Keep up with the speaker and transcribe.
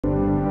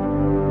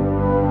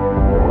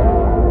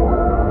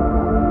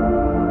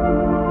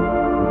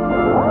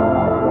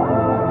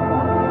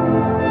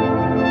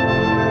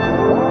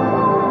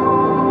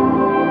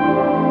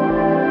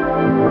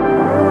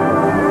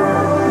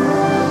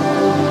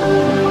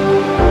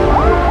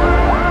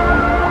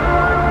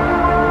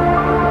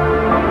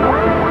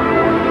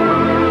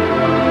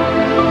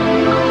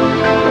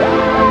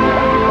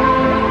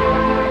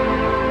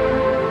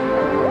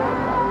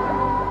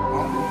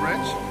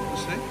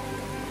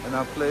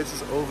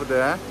over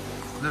there.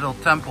 Little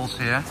temples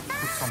here.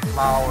 Put some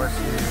flowers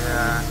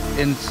here.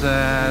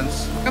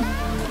 Incense. Come.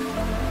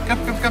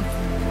 Come, come, come.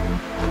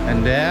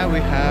 And there we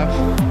have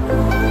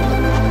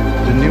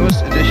the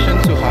newest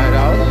addition to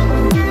Hideout.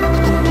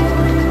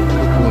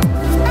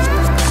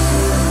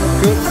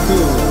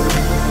 Cocoon.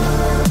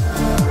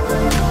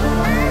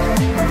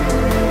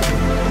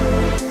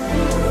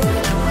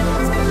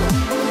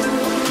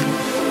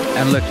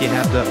 And look, you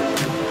have the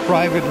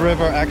private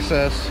river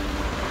access,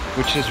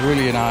 which is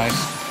really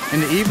nice. In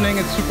the evening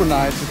it's super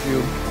nice if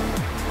you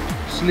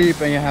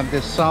sleep and you have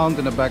this sound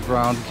in the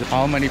background.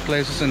 How many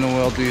places in the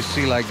world do you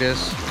see like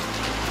this?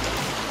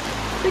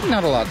 I think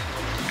not a lot.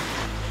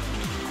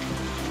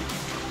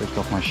 Take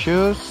off my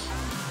shoes.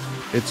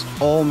 It's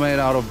all made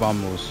out of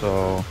bamboo.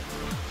 So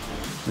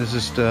this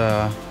is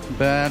the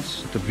bed,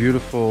 the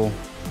beautiful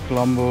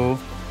bamboo.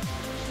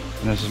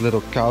 And there's a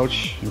little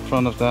couch in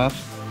front of that.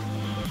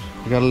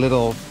 We got a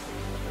little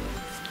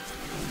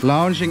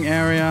lounging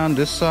area on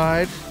this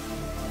side,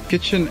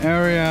 kitchen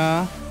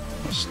area,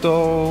 a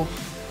stove,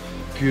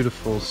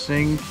 beautiful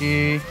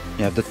sinky.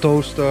 You have the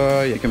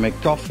toaster, you can make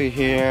coffee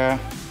here.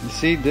 You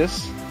see,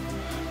 this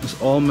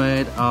is all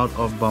made out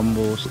of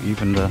bamboo. So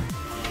even the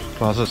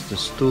closets, the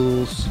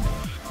stools,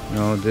 you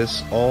know,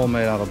 this all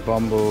made out of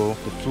bamboo.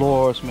 The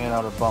floor is made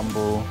out of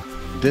bamboo.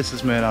 This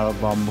is made out of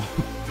bamboo.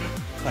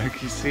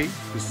 Like you see,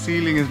 the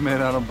ceiling is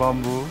made out of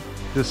bamboo.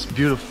 This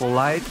beautiful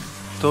light,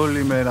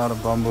 totally made out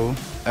of bamboo.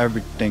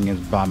 Everything is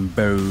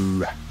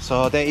bamboo.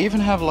 So they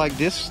even have like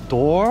this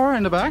door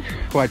in the back.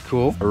 Quite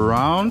cool. A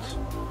round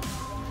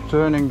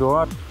turning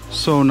door.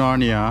 So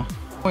Narnia.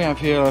 We have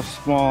here a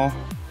small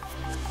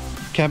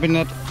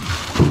cabinet.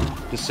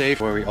 The safe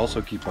where we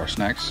also keep our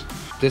snacks.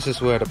 This is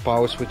where the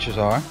power switches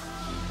are.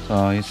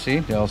 So you see,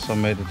 they also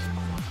made it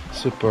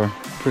super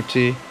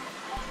pretty.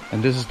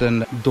 And this is then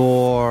the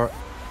door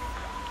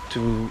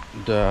to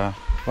the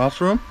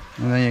bathroom.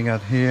 And then you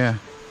got here,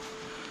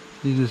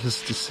 this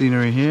is the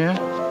scenery here.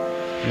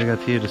 You got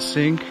here the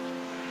sink.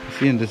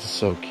 See, and this is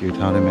so cute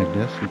how they make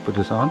this. You put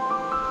this on.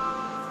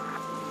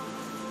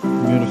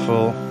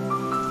 Beautiful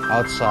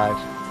outside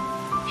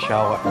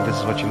shower. And this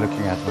is what you're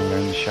looking at when you're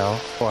in the shower.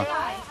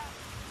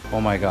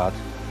 Oh my god.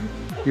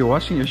 You're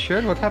washing your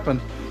shirt? What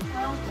happened?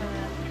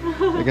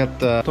 You got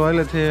the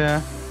toilet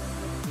here.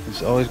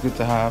 It's always good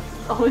to have.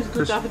 Always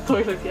good to have a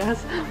toilet,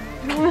 yes.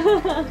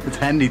 It's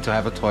handy to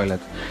have a toilet.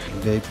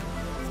 They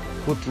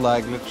put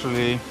like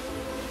literally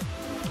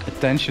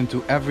attention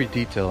to every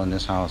detail in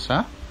this house,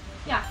 huh?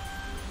 Yeah,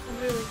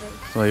 really good.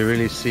 So you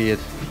really see it,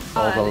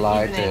 all the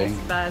lighting.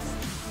 Best.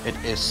 It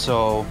is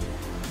so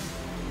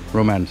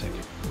romantic.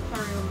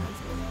 Very romantic.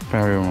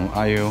 Very romantic.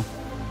 Are you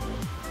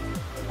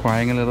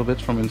crying a little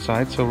bit from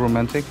inside? So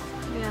romantic?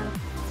 Yeah.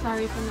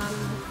 Sorry for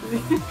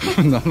anonymous.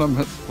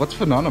 Anonymous? What's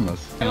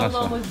anonymous? I was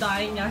almost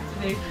dying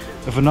yesterday.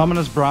 A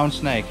venomous brown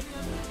snake.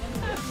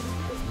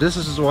 This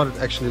is what it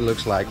actually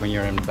looks like when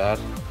you're in bed.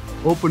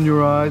 Open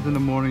your eyes in the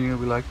morning and you'll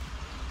be like,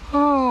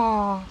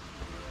 oh,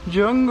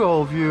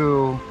 jungle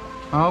view.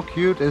 How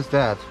cute is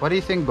that? What do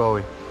you think,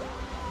 Bowie?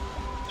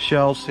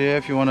 Shelves here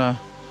if you want to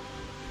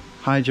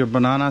hide your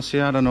bananas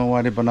here. I don't know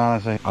why the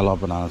bananas say. I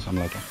love bananas. I'm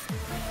like a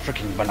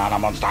freaking banana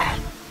monster.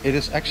 It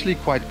is actually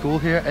quite cool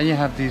here. And you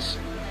have these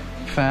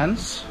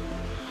fans.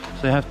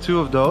 So you have two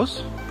of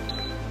those.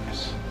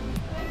 Yes.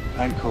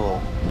 And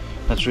cool.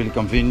 That's really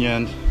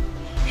convenient.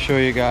 Show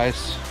you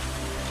guys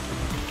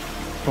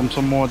from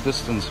some more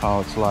distance how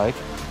it's like.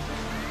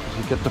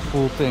 You get the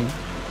full thing.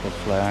 That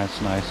flare,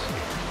 it's nice.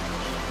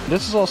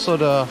 This is also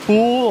the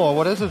pool, or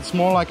what is it? It's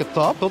more like a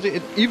tub.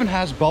 It even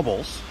has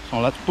bubbles. So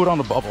let's put on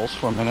the bubbles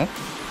for a minute.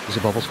 Is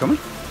the bubbles coming?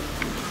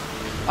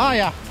 Ah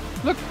yeah,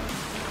 look.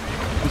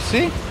 You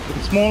see?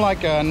 It's more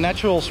like a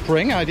natural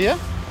spring idea.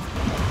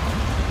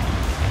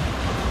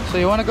 So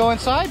you want to go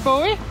inside,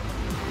 Bowie?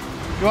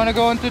 You want to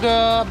go into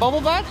the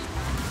bubble bath?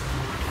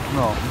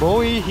 No,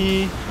 Bowie,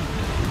 he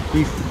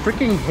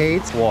freaking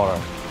hates water.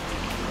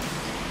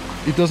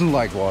 He doesn't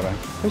like water.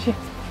 Fishy,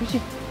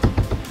 fishy.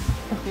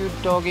 You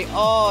doggy.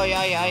 Oh,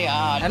 yeah, yeah,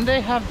 yeah. And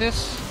they have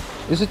this.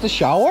 Is it the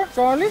shower,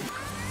 Charlie?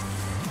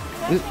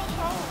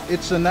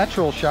 It's a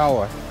natural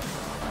shower.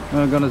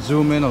 I'm gonna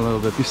zoom in a little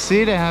bit. You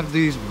see, they have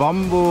these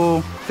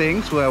bamboo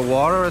things where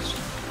water is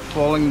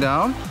falling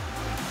down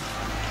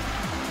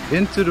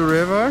into the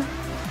river,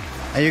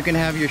 and you can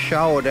have your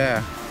shower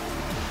there.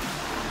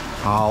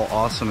 How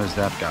awesome is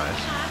that, guys?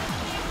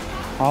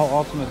 How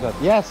awesome is that?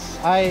 Yes,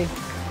 I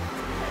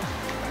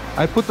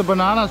put the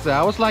bananas there.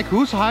 I was like,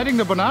 who's hiding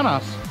the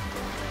bananas?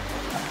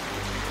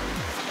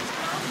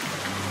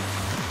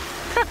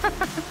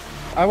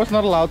 I was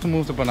not allowed to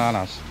move the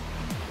bananas,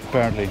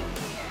 apparently.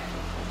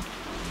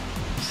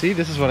 See,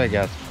 this is what I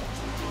get.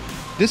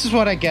 This is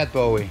what I get,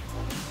 Bowie.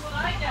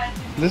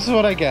 This is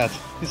what I get.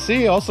 You see,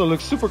 he also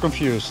looks super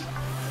confused.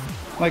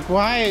 Like,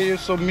 why are you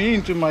so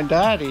mean to my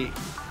daddy?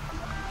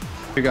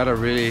 You gotta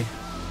really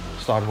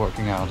start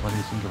working out. What do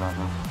you think about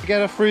that? You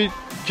get a free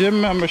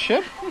gym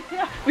membership?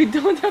 Yeah, we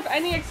don't have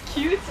any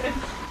excuses.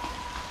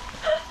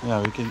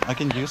 Yeah, I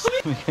can use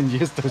we can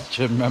use those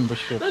gym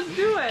memberships. Let's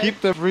do it.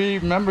 Keep the free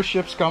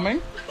memberships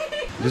coming.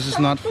 This is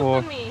not for.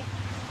 On me.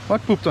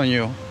 What pooped on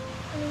you?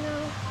 I don't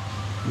know.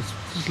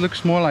 This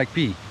looks more like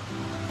pee.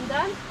 And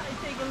then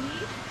I take a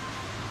leaf.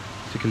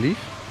 Take a leaf.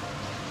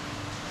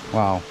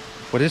 Wow.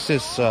 But this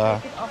is Take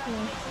it off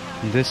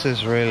me. this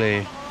is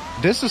really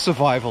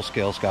survival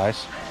skills,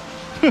 guys.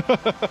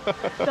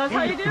 That's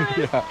how you do it.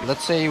 Yeah.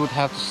 Let's say you would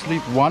have to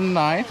sleep one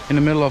night in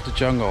the middle of the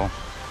jungle.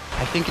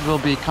 I think it will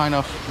be kind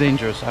of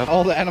dangerous.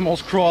 All the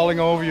animals crawling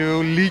over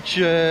you,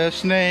 leeches,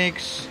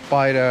 snakes,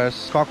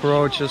 spiders,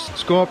 cockroaches,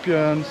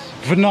 scorpions,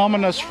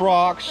 venomous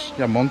frogs.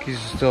 Yeah, monkeys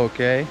is still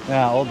okay.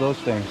 Yeah, all those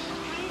things.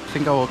 I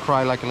think I will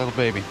cry like a little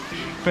baby.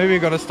 Maybe we're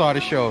gonna start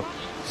a show.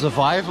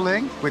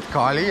 Surviving with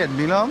Carly and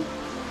Milan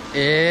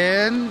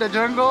in the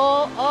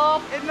jungle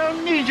of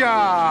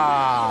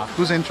Indonesia.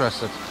 Who's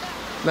interested?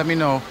 Let me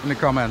know in the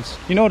comments.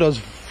 You know those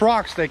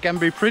frogs, they can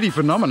be pretty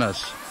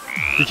venomous.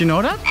 Did you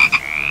know that?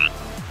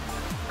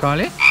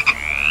 Carly?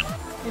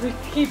 You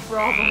keep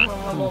robbing.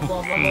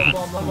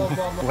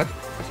 What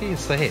do you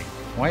say?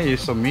 Why are you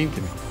so mean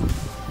to me?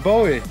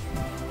 Bowie!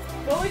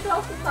 Bowie's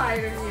also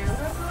tired of you.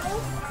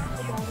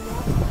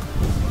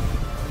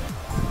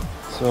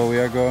 So we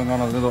are going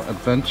on a little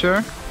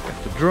adventure.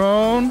 Get the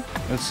drone.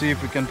 Let's see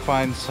if we can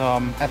find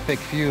some epic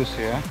views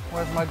here.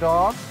 Where's my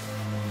dog?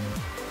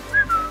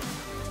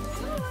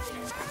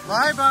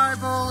 Bye bye,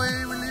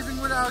 Bowie. We're leaving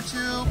without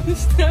you.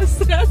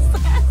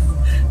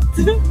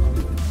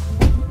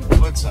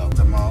 Let's out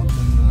the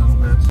mountain a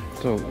little bit.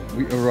 So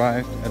we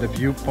arrived at a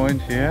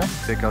viewpoint here.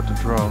 Take out the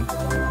drone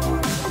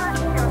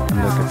and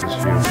look at this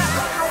view.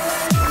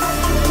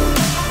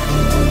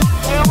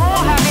 We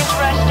all have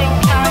interesting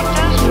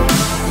characters.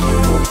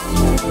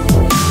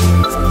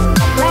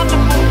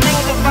 Wonderful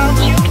things about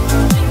you.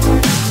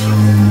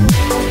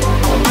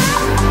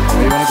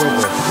 Where you wanna go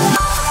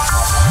for?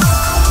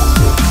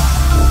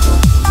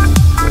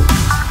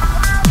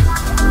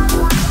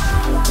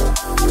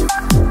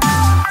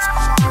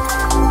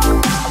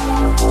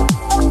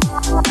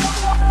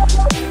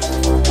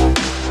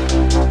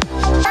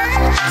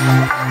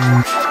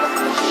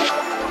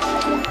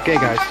 Okay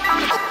guys.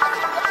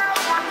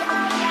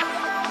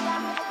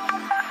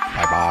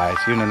 Bye bye.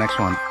 See you in the next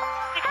one.